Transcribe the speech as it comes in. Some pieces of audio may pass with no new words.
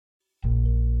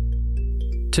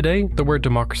Today, the word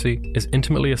democracy is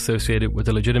intimately associated with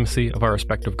the legitimacy of our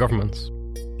respective governments.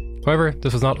 However,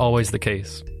 this was not always the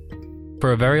case.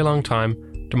 For a very long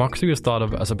time, democracy was thought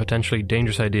of as a potentially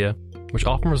dangerous idea, which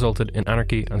often resulted in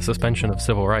anarchy and suspension of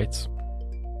civil rights.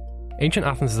 Ancient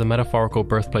Athens is a metaphorical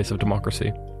birthplace of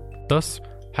democracy. Thus,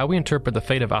 how we interpret the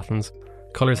fate of Athens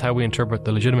colours how we interpret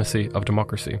the legitimacy of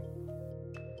democracy.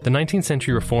 The 19th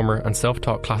century reformer and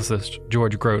self-taught classicist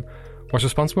George Grote was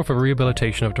responsible for the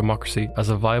rehabilitation of democracy as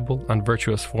a viable and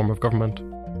virtuous form of government.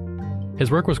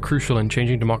 His work was crucial in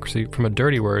changing democracy from a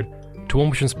dirty word to one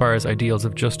which inspires ideals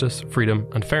of justice, freedom,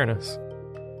 and fairness.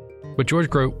 But George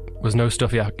Grote was no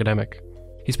stuffy academic.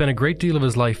 He spent a great deal of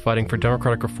his life fighting for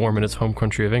democratic reform in his home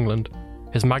country of England.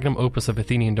 His magnum opus of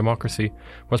Athenian democracy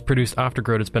was produced after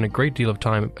Grote had spent a great deal of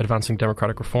time advancing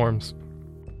democratic reforms.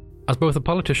 As both a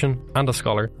politician and a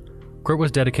scholar, Grote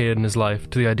was dedicated in his life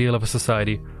to the ideal of a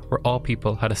society where all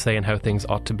people had a say in how things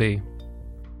ought to be.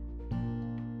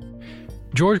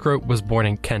 George Grote was born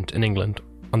in Kent in England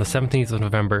on the 17th of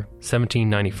November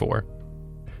 1794.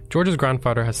 George's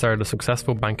grandfather had started a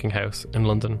successful banking house in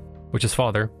London, which his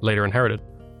father later inherited.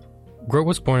 Grote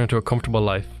was born into a comfortable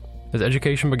life. His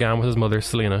education began with his mother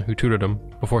Selina, who tutored him,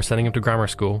 before sending him to grammar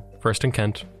school, first in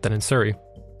Kent, then in Surrey.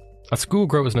 At school,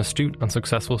 Grote was an astute and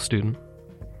successful student.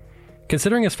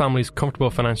 Considering his family's comfortable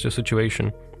financial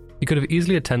situation, he could have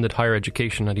easily attended higher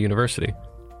education at a university.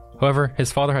 However,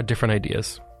 his father had different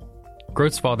ideas.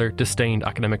 Grote's father disdained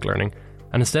academic learning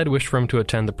and instead wished for him to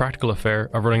attend the practical affair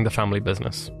of running the family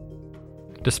business.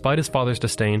 Despite his father's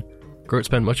disdain, Grote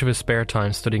spent much of his spare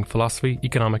time studying philosophy,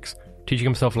 economics, teaching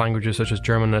himself languages such as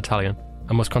German and Italian,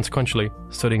 and most consequentially,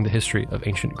 studying the history of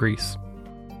ancient Greece.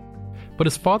 But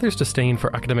his father's disdain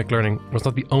for academic learning was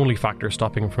not the only factor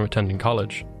stopping him from attending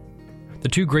college. The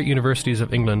two great universities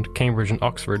of England, Cambridge and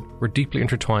Oxford, were deeply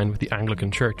intertwined with the Anglican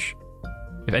Church.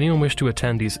 If anyone wished to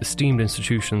attend these esteemed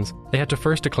institutions, they had to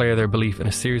first declare their belief in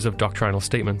a series of doctrinal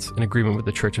statements in agreement with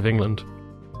the Church of England.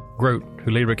 Grote,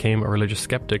 who later became a religious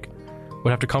skeptic,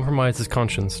 would have to compromise his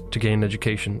conscience to gain an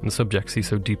education in the subjects he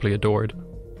so deeply adored.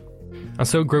 And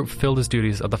so Grote fulfilled his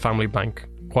duties at the family bank,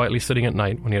 quietly sitting at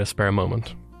night when he had a spare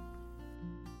moment.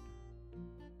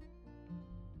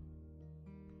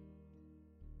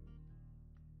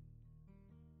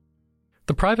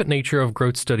 The private nature of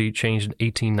Grote's study changed in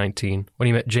 1819 when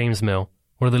he met James Mill,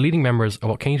 one of the leading members of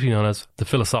what came to be known as the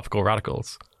Philosophical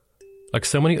Radicals. Like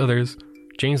so many others,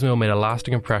 James Mill made a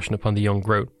lasting impression upon the young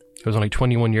Grote, who was only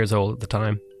 21 years old at the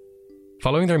time.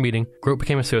 Following their meeting, Grote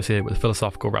became associated with the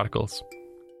Philosophical Radicals.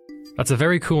 That's a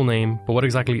very cool name, but what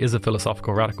exactly is a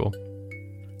Philosophical Radical?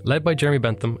 Led by Jeremy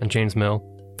Bentham and James Mill,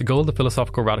 the goal of the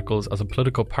Philosophical Radicals as a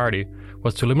political party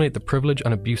was to eliminate the privilege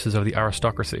and abuses of the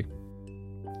aristocracy.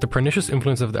 The pernicious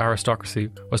influence of the aristocracy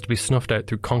was to be snuffed out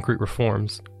through concrete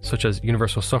reforms, such as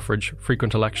universal suffrage,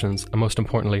 frequent elections, and most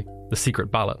importantly, the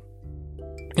secret ballot.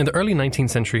 In the early 19th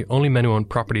century, only men who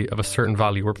owned property of a certain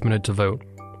value were permitted to vote.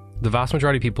 The vast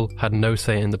majority of people had no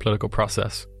say in the political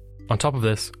process. On top of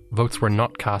this, votes were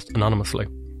not cast anonymously.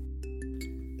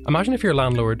 Imagine if your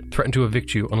landlord threatened to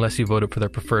evict you unless you voted for their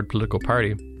preferred political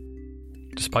party.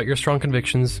 Despite your strong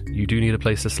convictions, you do need a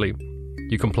place to sleep.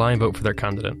 You comply and vote for their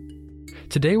candidate.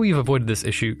 Today we have avoided this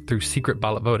issue through secret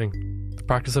ballot voting, the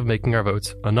practice of making our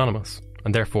votes anonymous,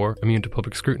 and therefore immune to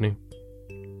public scrutiny.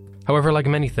 However, like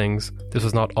many things, this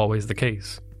was not always the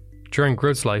case. During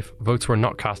Grote's life, votes were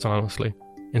not cast anonymously.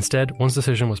 Instead, one's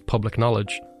decision was public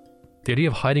knowledge. The idea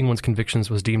of hiding one's convictions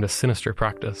was deemed a sinister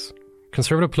practice.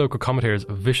 Conservative political commentators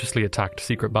viciously attacked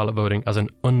secret ballot voting as an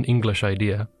un-English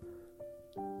idea.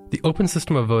 The open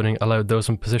system of voting allowed those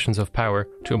in positions of power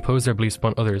to impose their beliefs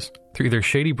upon others through either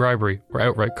shady bribery or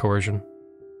outright coercion.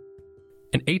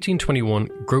 In 1821,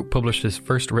 Grote published his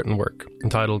first written work,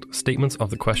 entitled Statements of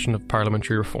the Question of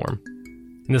Parliamentary Reform.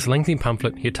 In this lengthy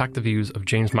pamphlet, he attacked the views of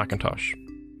James Mackintosh.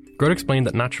 Grote explained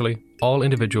that naturally, all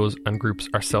individuals and groups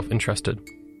are self-interested.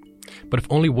 But if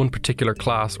only one particular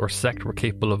class or sect were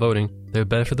capable of voting, they would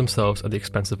benefit themselves at the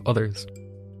expense of others.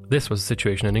 This was the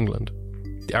situation in England.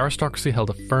 The aristocracy held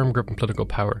a firm grip on political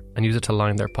power and used it to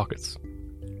line their pockets.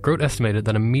 Grote estimated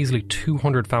that a measly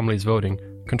 200 families voting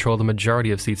controlled the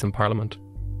majority of seats in Parliament.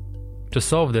 To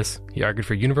solve this, he argued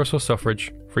for universal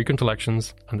suffrage, frequent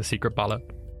elections, and the secret ballot,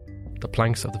 the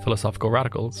planks of the Philosophical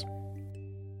Radicals.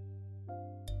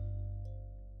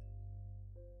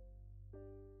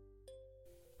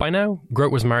 By now,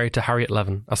 Grote was married to Harriet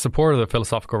Levin, a supporter of the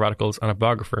Philosophical Radicals and a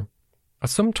biographer. At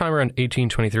some time around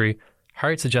 1823,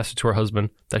 Harriet suggested to her husband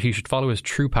that he should follow his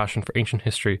true passion for ancient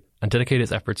history and dedicate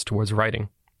his efforts towards writing.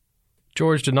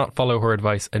 George did not follow her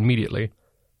advice immediately,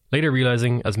 later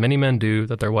realizing, as many men do,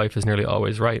 that their wife is nearly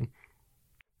always right.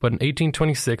 But in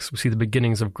 1826, we see the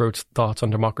beginnings of Grote's thoughts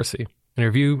on democracy in a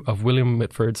review of William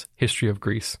Mitford's History of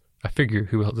Greece, a figure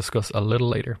who we'll discuss a little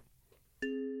later.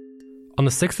 On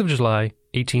the 6th of July,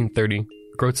 1830,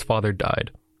 Grote's father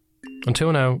died.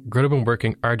 Until now, Grote had been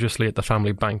working arduously at the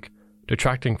family bank,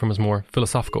 detracting from his more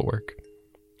philosophical work.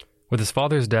 With his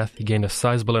father's death, he gained a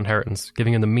sizable inheritance,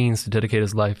 giving him the means to dedicate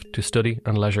his life to study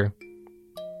and leisure.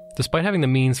 Despite having the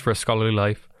means for a scholarly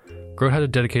life, Grote had to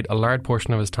dedicate a large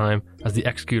portion of his time as the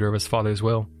executor of his father's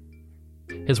will.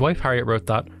 His wife Harriet wrote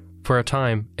that, for a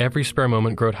time, every spare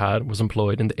moment Grote had was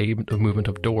employed in the aid of movement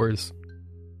of doors.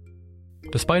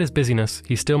 Despite his busyness,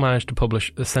 he still managed to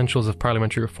publish Essentials of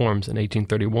Parliamentary Reforms in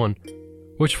 1831,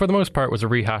 which for the most part was a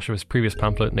rehash of his previous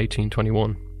pamphlet in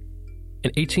 1821. In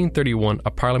 1831,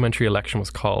 a parliamentary election was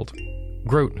called.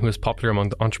 Grote, who was popular among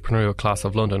the entrepreneurial class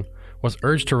of London, was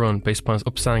urged to run based upon his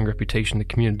upstanding reputation in the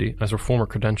community and his reformer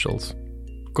credentials.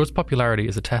 Grote's popularity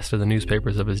is attested in the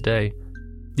newspapers of his day.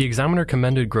 The Examiner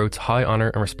commended Grote's high honour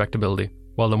and respectability,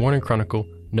 while the Morning Chronicle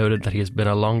noted that he has been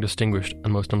a long distinguished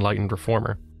and most enlightened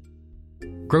reformer.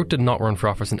 Grote did not run for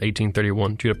office in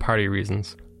 1831 due to party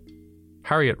reasons.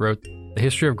 Harriet wrote, "The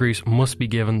history of Greece must be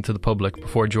given to the public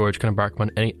before George can embark upon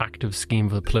any active scheme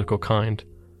of a political kind."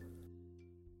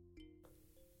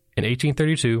 In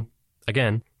 1832,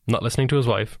 again, not listening to his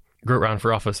wife, Grote ran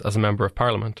for office as a Member of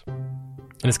Parliament.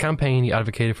 In his campaign, he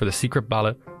advocated for the secret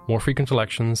ballot, more frequent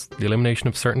elections, the elimination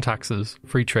of certain taxes,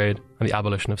 free trade, and the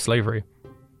abolition of slavery.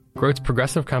 Grote's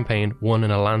progressive campaign won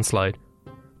in a landslide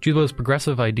due to those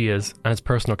progressive ideas and his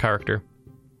personal character.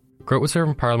 Grote would serve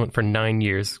in Parliament for 9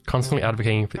 years, constantly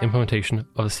advocating for the implementation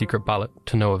of the secret ballot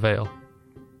to no avail.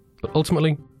 But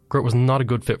ultimately, Grote was not a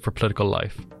good fit for political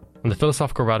life, and the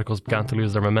philosophical radicals began to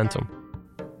lose their momentum.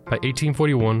 By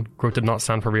 1841, Grote did not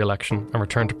stand for re-election and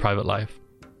returned to private life.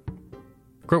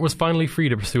 Grote was finally free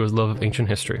to pursue his love of ancient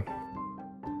history.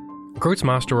 Grote's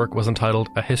masterwork was entitled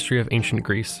A History of Ancient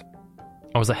Greece,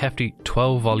 and was a hefty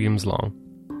 12 volumes long.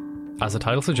 As the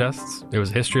title suggests, it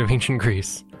was a history of ancient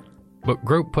Greece. But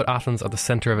Grote put Athens at the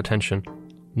centre of attention,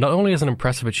 not only as an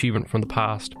impressive achievement from the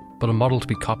past, but a model to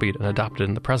be copied and adapted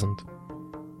in the present.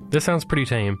 This sounds pretty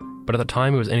tame, but at the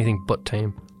time it was anything but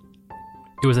tame.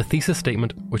 It was a thesis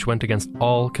statement which went against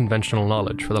all conventional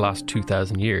knowledge for the last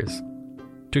 2,000 years.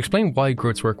 To explain why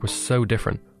Grote's work was so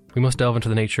different, we must delve into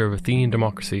the nature of Athenian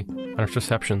democracy and its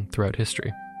reception throughout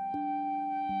history.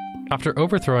 After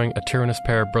overthrowing a tyrannous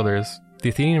pair of brothers, the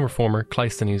Athenian reformer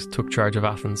Cleisthenes took charge of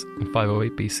Athens in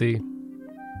 508 BC.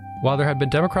 While there had been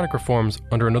democratic reforms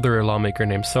under another lawmaker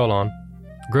named Solon,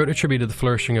 Grote attributed the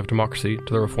flourishing of democracy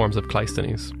to the reforms of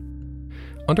Cleisthenes.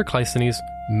 Under Cleisthenes,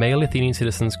 male Athenian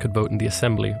citizens could vote in the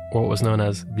assembly, or what was known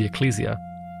as the ecclesia.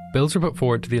 Bills were put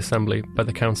forward to the assembly by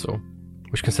the council,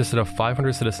 which consisted of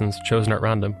 500 citizens chosen at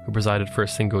random who presided for a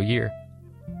single year.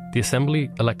 The assembly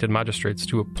elected magistrates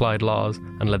who applied laws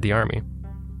and led the army.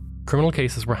 Criminal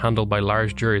cases were handled by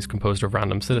large juries composed of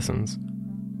random citizens.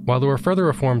 While there were further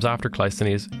reforms after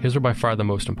Cleisthenes, his were by far the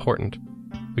most important.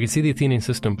 We can see the Athenian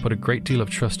system put a great deal of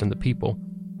trust in the people.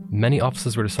 Many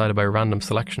offices were decided by random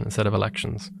selection instead of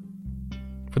elections.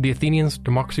 For the Athenians,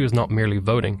 democracy was not merely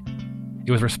voting.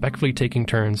 It was respectfully taking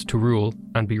turns to rule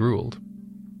and be ruled.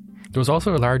 There was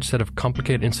also a large set of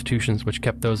complicated institutions which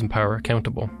kept those in power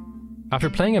accountable. After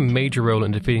playing a major role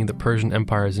in defeating the Persian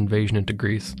Empire's invasion into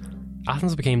Greece,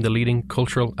 Athens became the leading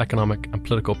cultural, economic, and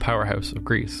political powerhouse of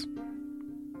Greece.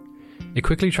 It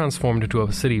quickly transformed into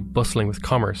a city bustling with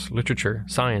commerce, literature,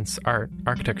 science, art,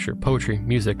 architecture, poetry,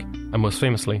 music, and most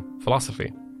famously,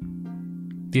 philosophy.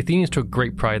 The Athenians took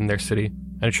great pride in their city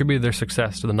and attributed their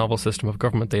success to the novel system of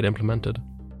government they had implemented.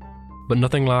 But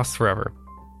nothing lasts forever.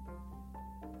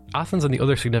 Athens and the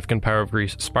other significant power of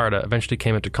Greece, Sparta, eventually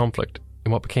came into conflict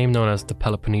in what became known as the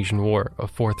Peloponnesian War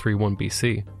of 431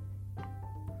 BC.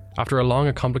 After a long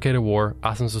and complicated war,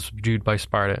 Athens was subdued by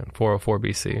Sparta in 404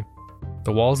 BC.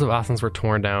 The walls of Athens were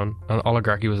torn down and an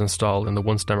oligarchy was installed in the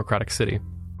once democratic city.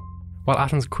 While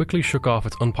Athens quickly shook off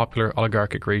its unpopular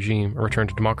oligarchic regime and returned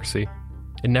to democracy,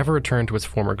 it never returned to its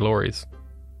former glories.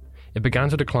 It began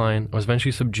to decline and was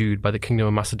eventually subdued by the Kingdom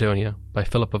of Macedonia by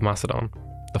Philip of Macedon,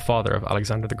 the father of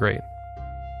Alexander the Great.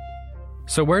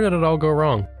 So where did it all go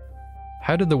wrong?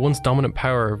 How did the once dominant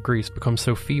power of Greece become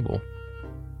so feeble?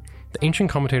 The ancient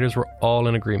commentators were all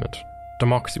in agreement.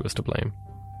 Democracy was to blame.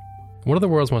 One of the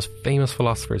world's most famous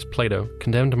philosophers, Plato,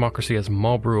 condemned democracy as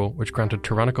mob rule which granted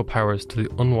tyrannical powers to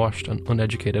the unwashed and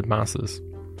uneducated masses.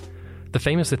 The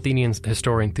famous Athenian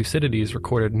historian Thucydides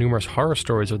recorded numerous horror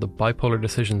stories of the bipolar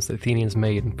decisions the Athenians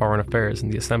made in foreign affairs in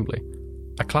the assembly.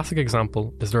 A classic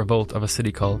example is the revolt of a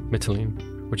city called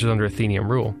Mytilene, which is under Athenian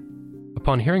rule.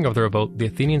 Upon hearing of the revolt, the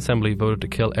Athenian assembly voted to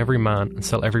kill every man and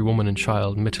sell every woman and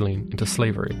child in Mytilene into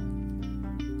slavery.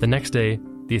 The next day,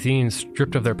 the Athenians,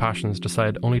 stripped of their passions,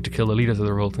 decided only to kill the leaders of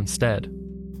the revolt instead.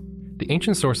 The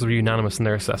ancient sources were unanimous in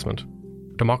their assessment.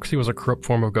 Democracy was a corrupt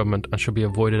form of government and should be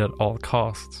avoided at all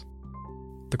costs.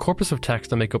 The corpus of texts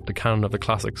that make up the canon of the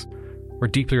classics were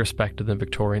deeply respected in the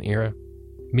Victorian era,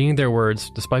 meaning their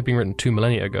words, despite being written 2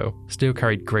 millennia ago, still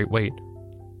carried great weight.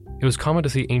 It was common to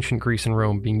see ancient Greece and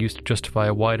Rome being used to justify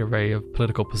a wide array of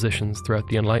political positions throughout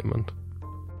the Enlightenment.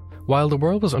 While the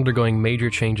world was undergoing major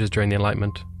changes during the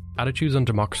Enlightenment, attitudes on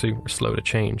democracy were slow to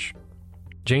change.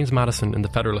 James Madison in the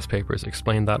Federalist Papers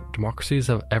explained that democracies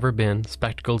have ever been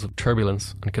spectacles of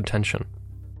turbulence and contention.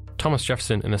 Thomas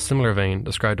Jefferson, in a similar vein,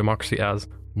 described democracy as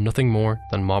nothing more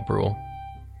than mob rule.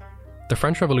 The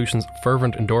French Revolution's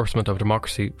fervent endorsement of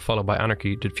democracy, followed by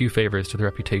anarchy, did few favours to the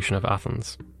reputation of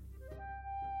Athens.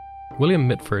 William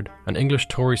Mitford, an English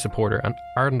Tory supporter and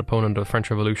ardent opponent of the French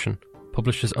Revolution,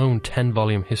 published his own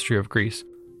 10-volume History of Greece,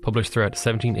 published throughout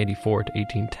 1784 to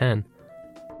 1810.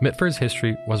 Mitford's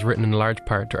history was written in large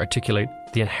part to articulate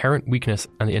the inherent weakness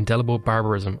and the indelible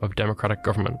barbarism of democratic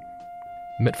government.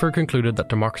 Mitford concluded that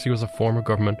democracy was a form of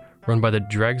government run by the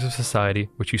dregs of society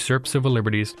which usurped civil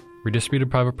liberties,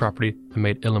 redistributed private property, and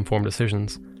made ill-informed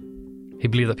decisions. He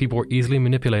believed that people were easily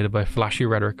manipulated by flashy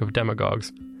rhetoric of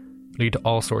demagogues, lead to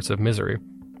all sorts of misery.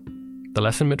 The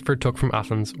lesson Mitford took from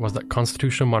Athens was that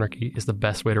constitutional monarchy is the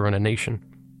best way to run a nation.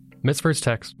 Mitford's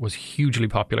text was hugely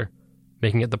popular,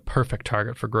 making it the perfect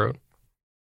target for Grote.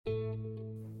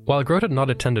 While Grote had not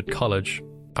attended college,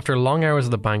 after long hours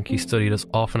at the bank he studied as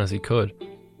often as he could.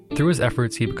 Through his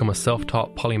efforts he had become a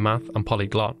self-taught polymath and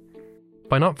polyglot.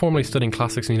 By not formally studying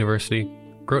classics in university,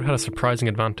 Grote had a surprising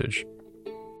advantage.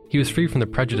 He was free from the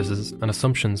prejudices and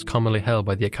assumptions commonly held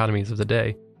by the academies of the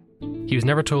day. He was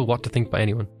never told what to think by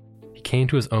anyone. He came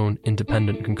to his own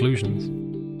independent conclusions.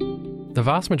 The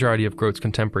vast majority of Grote's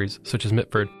contemporaries, such as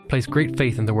Mitford, placed great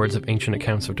faith in the words of ancient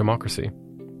accounts of democracy.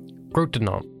 Grote did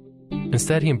not.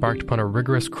 Instead, he embarked upon a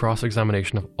rigorous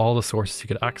cross-examination of all the sources he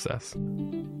could access.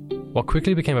 What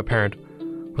quickly became apparent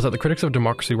was that the critics of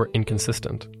democracy were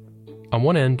inconsistent. On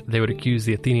one end, they would accuse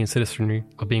the Athenian citizenry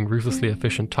of being ruthlessly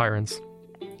efficient tyrants,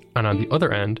 and on the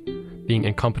other end, being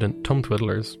incompetent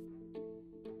tongue-twiddlers.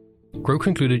 Grote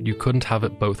concluded you couldn't have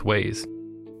it both ways.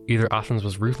 Either Athens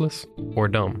was ruthless or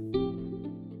dumb.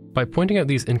 By pointing out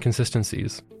these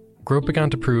inconsistencies, Grote began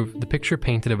to prove the picture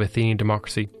painted of Athenian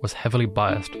democracy was heavily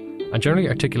biased and generally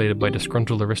articulated by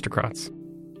disgruntled aristocrats.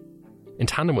 In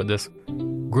tandem with this,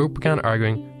 Grote began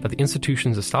arguing that the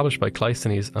institutions established by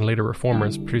Cleisthenes and later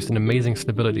reformers produced an amazing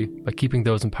stability by keeping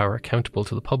those in power accountable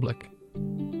to the public.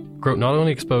 Grote not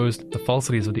only exposed the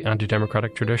falsities of the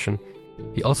anti-democratic tradition,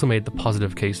 he also made the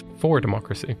positive case for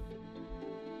democracy.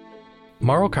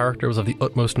 Moral character was of the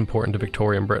utmost importance to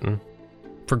Victorian Britain.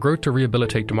 For Grote to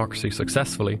rehabilitate democracy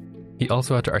successfully, he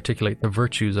also had to articulate the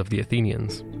virtues of the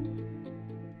Athenians.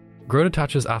 Grote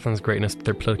attaches Athens' greatness to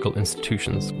their political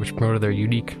institutions, which promoted their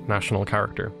unique national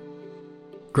character.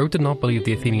 Grote did not believe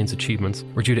the Athenians' achievements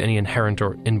were due to any inherent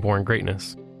or inborn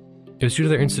greatness. It was due to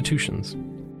their institutions.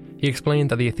 He explained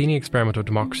that the Athenian experiment of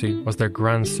democracy was their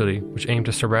grand study, which aimed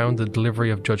to surround the delivery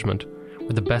of judgment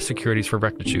with the best securities for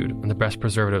rectitude and the best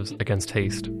preservatives against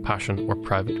haste, passion, or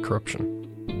private corruption.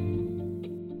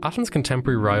 Athens'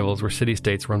 contemporary rivals were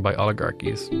city-states run by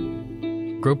oligarchies.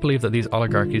 Grote believed that these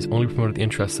oligarchies only promoted the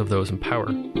interests of those in power,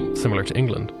 similar to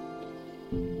England.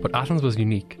 But Athens was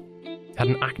unique. It had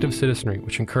an active citizenry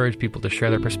which encouraged people to share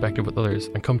their perspective with others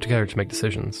and come together to make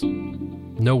decisions.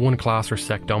 No one class or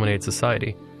sect dominated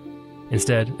society.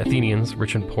 Instead, Athenians,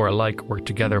 rich and poor alike, worked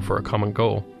together for a common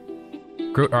goal.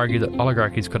 Grote argued that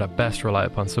oligarchies could at best rely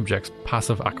upon subjects'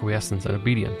 passive acquiescence and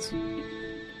obedience.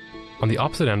 On the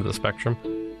opposite end of the spectrum,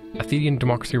 Athenian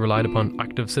democracy relied upon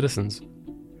active citizens,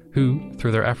 who,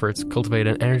 through their efforts,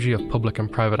 cultivated an energy of public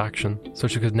and private action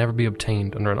such as could never be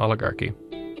obtained under an oligarchy.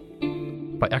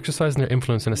 By exercising their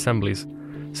influence in assemblies,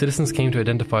 citizens came to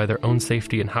identify their own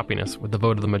safety and happiness with the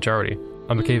vote of the majority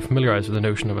and became familiarized with the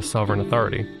notion of a sovereign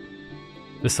authority.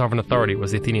 This sovereign authority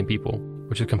was the Athenian people,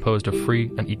 which is composed of free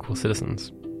and equal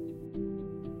citizens.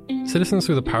 Citizens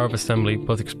through the power of assembly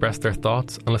both expressed their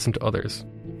thoughts and listened to others.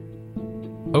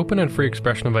 Open and free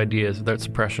expression of ideas without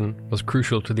suppression was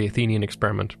crucial to the Athenian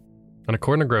experiment, and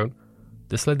according to Grote,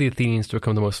 this led the Athenians to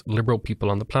become the most liberal people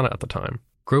on the planet at the time.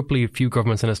 Grote believed few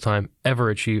governments in his time ever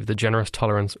achieved the generous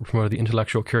tolerance or promoted the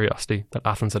intellectual curiosity that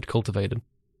Athens had cultivated.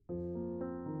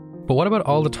 But what about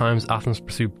all the times Athens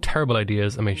pursued terrible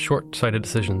ideas and made short-sighted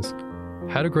decisions?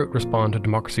 How did Grote respond to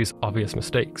democracy's obvious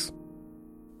mistakes?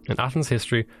 In Athens'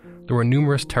 history, there were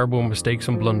numerous terrible mistakes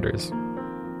and blunders.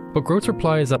 But Grote's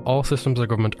reply is that all systems of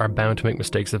government are bound to make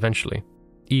mistakes eventually,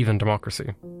 even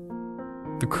democracy.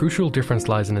 The crucial difference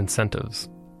lies in incentives.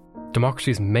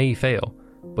 Democracies may fail,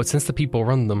 but since the people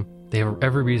run them, they have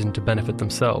every reason to benefit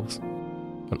themselves.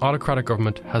 An autocratic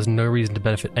government has no reason to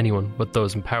benefit anyone but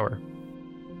those in power.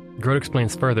 Grote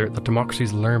explains further that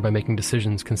democracies learn by making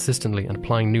decisions consistently and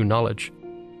applying new knowledge.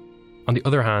 On the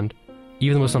other hand,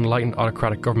 even the most enlightened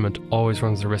autocratic government always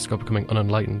runs the risk of becoming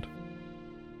unenlightened.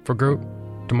 For Grote,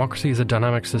 democracy is a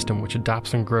dynamic system which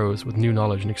adapts and grows with new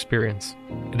knowledge and experience.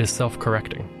 It is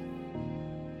self-correcting.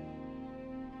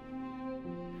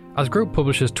 As Grote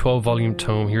published his 12-volume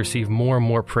tome, he received more and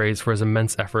more praise for his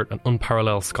immense effort and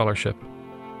unparalleled scholarship.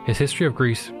 His History of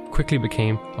Greece quickly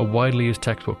became a widely used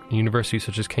textbook in universities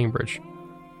such as Cambridge.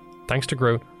 Thanks to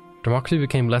Grote, democracy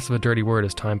became less of a dirty word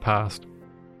as time passed.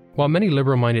 While many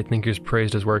liberal-minded thinkers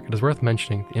praised his work, it is worth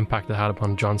mentioning the impact it had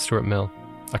upon John Stuart Mill,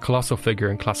 a colossal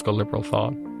figure in classical liberal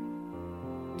thought.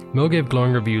 Mill gave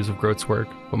glowing reviews of Grote's work,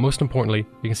 but most importantly,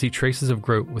 you can see traces of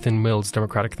Grote within Mill's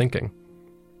democratic thinking.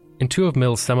 In two of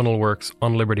Mill's seminal works,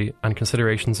 On Liberty and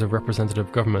Considerations of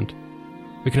Representative Government,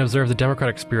 we can observe the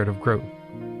democratic spirit of Grote.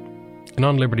 In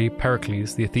On Liberty,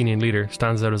 Pericles, the Athenian leader,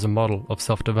 stands out as a model of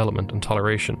self-development and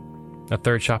toleration. A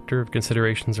third chapter of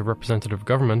Considerations of Representative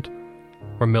Government,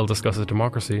 where Mill discusses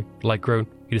democracy, like Grote,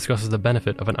 he discusses the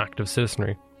benefit of an active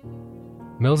citizenry.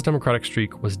 Mill's democratic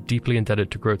streak was deeply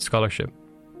indebted to Grote's scholarship.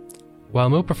 While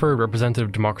Mill preferred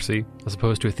representative democracy as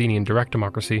opposed to Athenian direct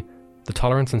democracy, the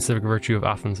tolerance and civic virtue of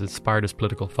Athens inspired his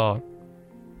political thought.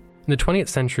 In the 20th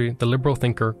century, the liberal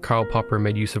thinker Karl Popper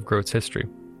made use of Grote's history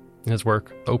in his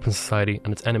work, The Open Society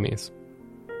and Its Enemies.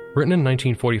 Written in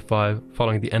 1945,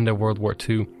 following the end of World War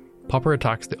II, Popper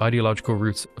attacks the ideological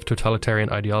roots of totalitarian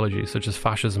ideologies such as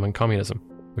fascism and communism,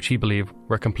 which he believed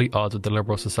were at complete odds with the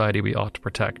liberal society we ought to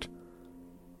protect.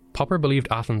 Popper believed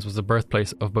Athens was the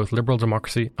birthplace of both liberal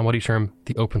democracy and what he termed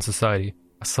the Open Society,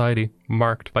 a society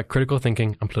marked by critical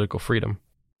thinking and political freedom.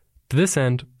 To this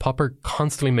end, Popper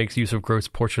constantly makes use of Grote's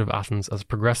portrait of Athens as a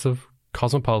progressive,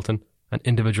 cosmopolitan, and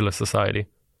individualist society,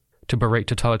 to berate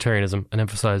totalitarianism and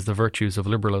emphasize the virtues of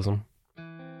liberalism.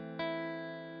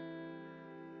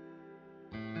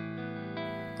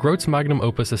 Grote's magnum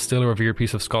opus is still a revered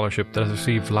piece of scholarship that has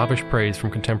received lavish praise from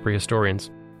contemporary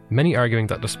historians, many arguing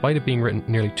that despite it being written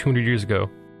nearly 200 years ago,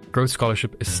 Grote's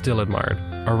scholarship is still admired,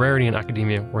 a rarity in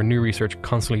academia where new research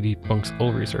constantly debunks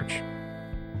old research.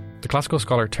 The classical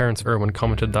scholar Terence Irwin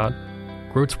commented that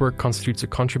Grote's work constitutes a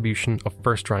contribution of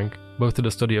first rank both to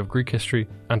the study of Greek history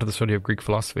and to the study of Greek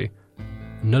philosophy.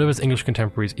 None of his English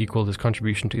contemporaries equalled his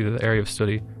contribution to either the area of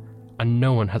study, and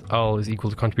no one has all his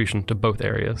equal contribution to both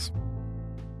areas.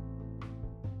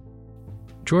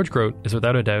 George Grote is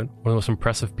without a doubt one of the most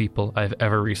impressive people I have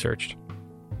ever researched.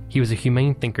 He was a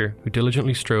humane thinker who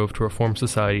diligently strove to reform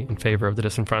society in favour of the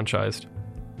disenfranchised.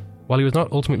 While he was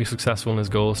not ultimately successful in his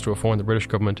goals to reform the British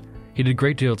government, he did a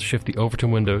great deal to shift the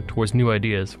Overton window towards new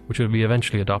ideas which would be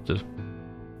eventually adopted.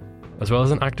 As well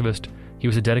as an activist, he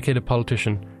was a dedicated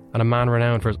politician and a man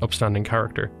renowned for his upstanding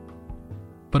character.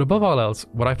 But above all else,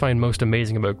 what I find most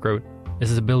amazing about Grote is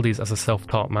his abilities as a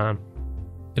self-taught man.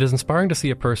 It is inspiring to see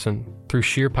a person, through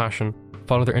sheer passion,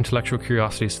 follow their intellectual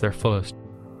curiosities to their fullest,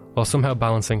 while somehow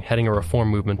balancing heading a reform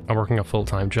movement and working a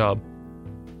full-time job.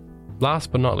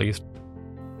 Last but not least,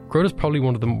 Grote is probably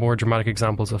one of the more dramatic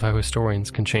examples of how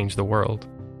historians can change the world.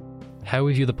 How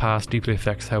we view the past deeply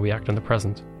affects how we act in the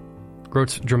present.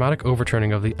 Grote's dramatic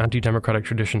overturning of the anti-democratic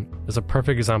tradition is a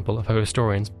perfect example of how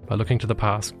historians, by looking to the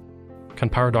past, can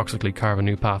paradoxically carve a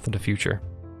new path into the future.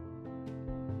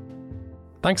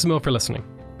 Thanks a mil for listening.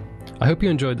 I hope you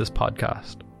enjoyed this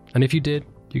podcast, and if you did,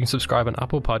 you can subscribe on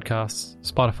Apple Podcasts,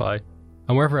 Spotify,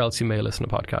 and wherever else you may listen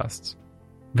to podcasts.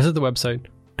 Visit the website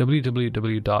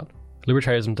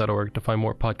www.libertarianism.org to find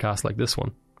more podcasts like this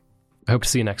one. I hope to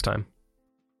see you next time.